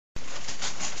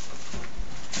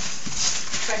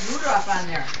got Rudolph on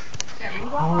there.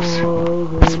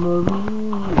 Ave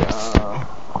Maria.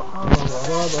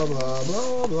 Blah, blah, blah,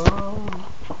 blah, blah,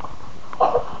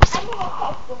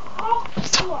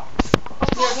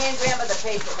 Here, hand Grandma the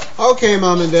paper. Okay,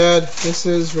 Mom and Dad, this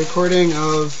is recording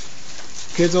of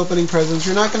kids opening presents.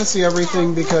 You're not going to see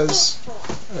everything because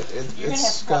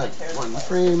it's got one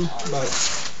frame,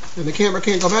 and the camera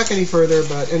can't go back any further,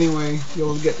 but anyway,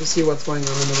 you'll get to see what's going on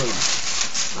in the room.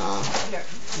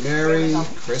 Merry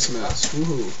Christmas.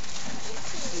 Woohoo.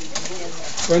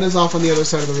 Brenda's off on the other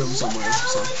side of the room somewhere.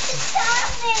 So.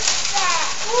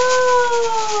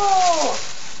 Whoa!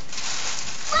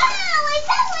 Wow, I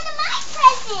got one of my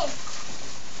presents.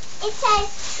 It says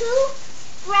to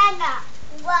Brenna.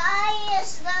 Why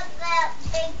is that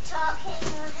big talking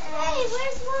head? Hey,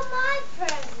 where's one of my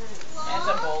presents? There's a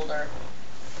boulder.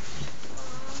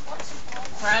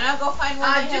 Brenna, go find one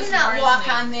that has do not more walk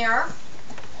in on there.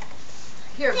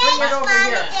 Here, Thanks, bring it over Mom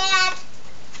here. and Dad.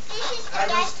 This is for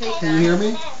Dad's present. Can you hear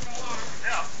me?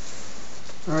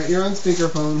 Alright, you're on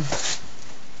speakerphone.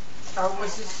 Or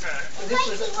was this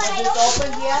Mikey,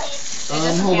 opened yet?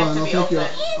 Hold have on, to I'll be take you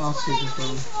open. off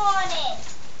speakerphone.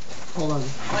 Hold on.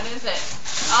 What is it?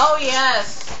 Oh,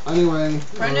 yes. Anyway.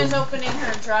 Brenda's opening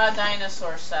her Draw a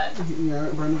Dinosaur set. Yeah,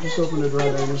 Brenda just opened a dry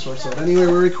dinosaur set. Anyway,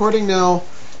 we're recording now.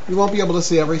 You won't be able to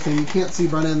see everything. You can't see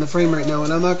Brenda in the frame right now,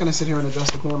 and I'm not going to sit here and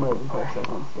adjust the camera every 5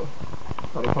 seconds to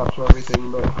try to capture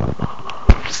everything. But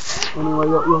anyway,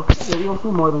 you'll see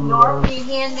more than you Nor, are. can you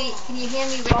hand me Pick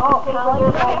it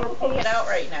out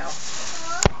right now.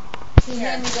 Can you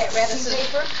hand me that wrapping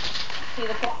paper? See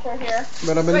the picture here?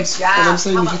 But Good what job. I'm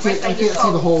saying How is about you right can't there you see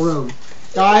go. the whole room.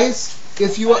 Guys,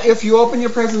 if you open your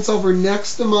presents over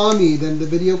next to Mommy, then the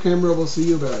video camera will see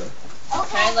you better.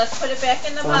 Okay, let's put it back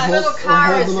in the Or box. hold, little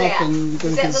car or hold is them up that? and you Does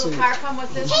can that see. little car come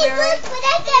with this, Hey, Mary? look what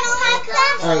I got on my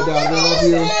class. Alright, Dad, we love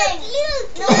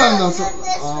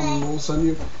you. We'll send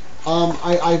you.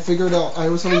 I figured out. I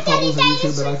was having problems on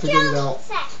YouTube, but I figured it out.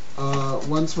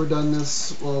 Once we're done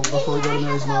this, well, before we go to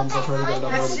Mary's mom's, I'll try to get it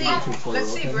Let's uploaded see. to YouTube for you.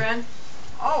 Let's see, Okay? Bren.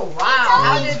 Oh, wow.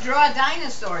 How to draw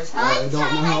dinosaurs, huh? I don't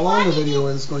know how long the video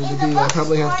is going to be. I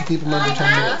probably have to keep them under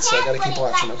 10 minutes, so I gotta keep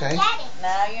watching. Okay?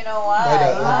 Now you know why. Bye,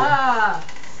 Dad. Ah,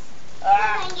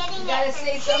 you gotta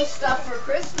save some stuff for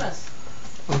Christmas.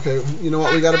 Okay. You know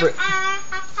what? We gotta break.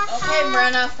 Okay,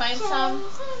 Brenna, find some.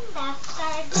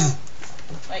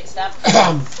 Wait, stop.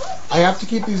 I have to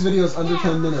keep these videos under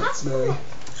 10 minutes, Mary.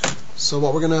 So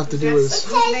what we're gonna have to do is. It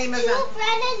says to Brenna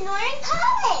Norton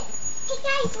College. Hey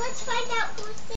guys, let's find out who's